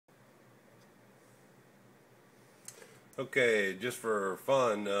Okay, just for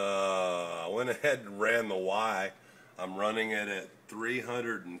fun, I went ahead and ran the Y. I'm running it at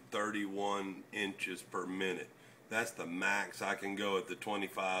 331 inches per minute. That's the max I can go at the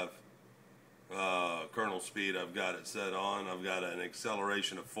 25 kernel speed I've got it set on. I've got an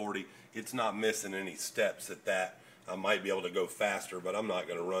acceleration of 40. It's not missing any steps at that. I might be able to go faster, but I'm not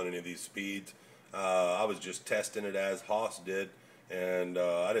going to run any of these speeds. I was just testing it as Haas did, and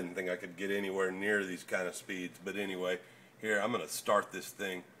I didn't think I could get anywhere near these kind of speeds. But anyway, here I'm going to start this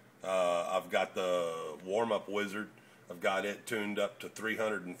thing. I've got the warm-up wizard. I've got it tuned up to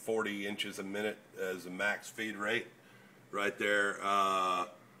 340 inches a minute as a max feed rate. Right there, I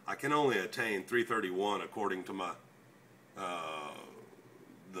can only attain 331 according to my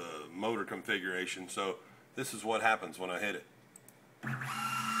the motor configuration. So this is what happens when I hit it.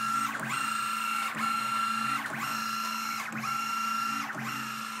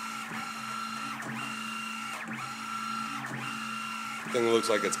 Thing looks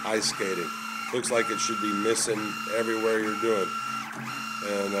like it's ice skating. Looks like it should be missing everywhere you're doing.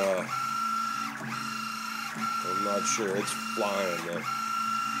 And I'm not sure. It's flying though.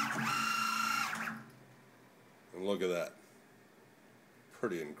 And look at that.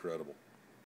 Pretty incredible.